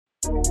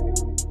Yeah.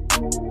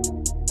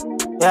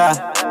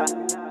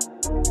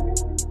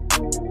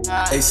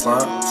 Hey,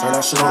 Slime, turn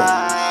that shit on.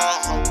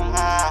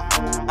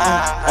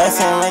 If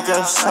you make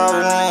your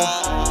shoulder lean,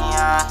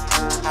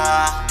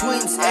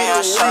 Twins,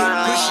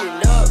 pushing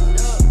up.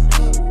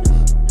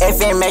 if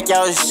it make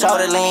your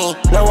shoulder lean,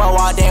 no one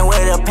walked in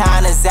with a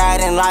pound of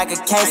Zadin like a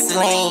case of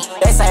lean.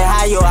 They say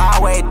how you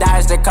always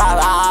dodge the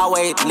cop, I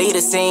always lead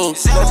the scene.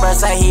 The bro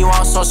say he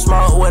wants some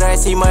smoke with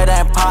us, he must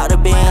have pop the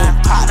bean.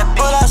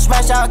 Pull up,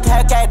 smash out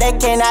cupcake, they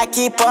cannot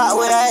keep up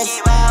with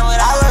us.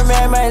 I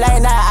remember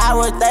late night, I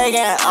was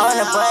thinking on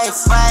the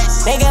bus.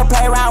 Nigga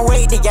play around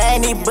with the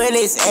game, these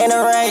bullets in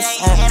a race.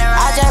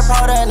 I just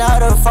pulled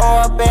another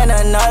 4 up in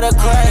another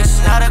crush.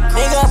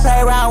 Nigga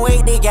play around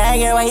with the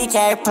gang, and he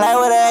can't play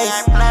with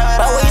us.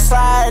 But we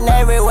sliding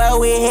everywhere,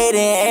 we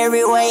hitting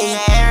every way.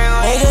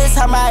 Niggas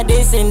talking about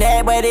this and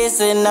that, but it's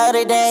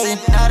another day.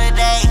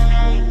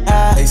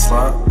 Hey,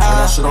 Slime, turn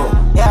that shit on.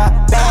 Yeah,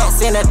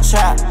 bands in the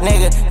trap,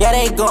 nigga. Yeah,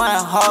 they going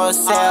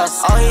wholesale.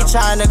 Oh, he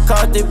tryna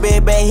cut the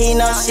bitch, but he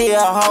know she a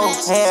hoe.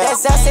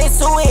 That's say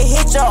to it,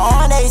 hit your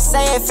arm, they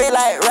say it feel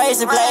like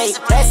razor blade.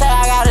 They say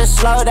I gotta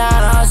slow down,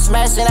 I'm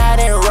smashing out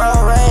in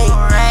road rage.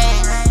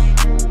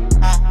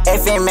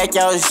 If it make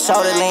your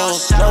shoulder lean,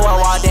 no one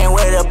walked in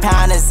with a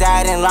pound of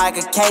Zadin like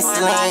a case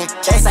of lean.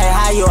 They say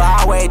how you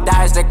always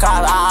dodge the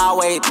cop, I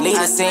always lead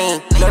the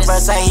scene. Lil' bro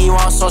say he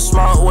wants some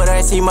smoke with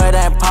us, he must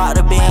have pop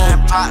the bean.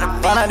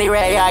 Run on the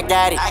red, yeah, I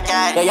got it.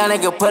 Yeah, young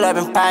nigga pull up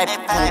and pipe.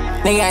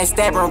 Nigga ain't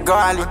stepping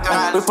regardless.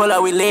 We pull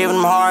up, we leave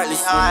them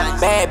heartless.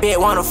 Bad bitch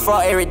wanna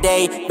fuck every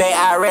day, babe,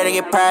 I'd rather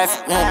get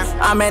perfect.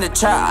 I'm in the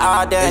trap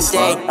all day. I'm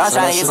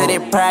tryna get to the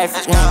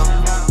private.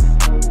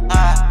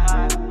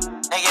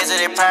 They get to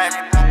the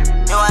private.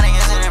 You wanna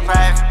get to the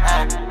private?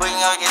 We can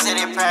go get to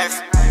the private.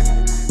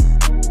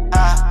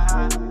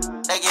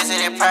 They get to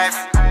the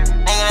private.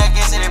 Nigga, they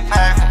get to the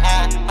private.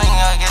 We can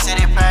go get to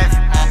the private.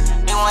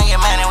 You wanna get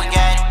money, we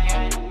got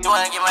it. You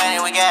wanna get money,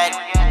 we got it.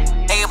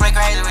 Nigga play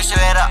crazy, we should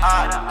have the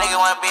art. Nigga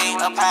wanna be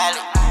a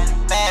pilot.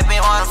 Bad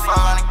bitch wanna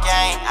fuck on the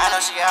game. I know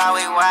she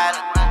always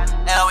wildin'.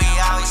 Know we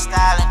always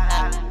stylin'.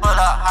 Pull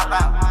up, hop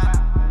out.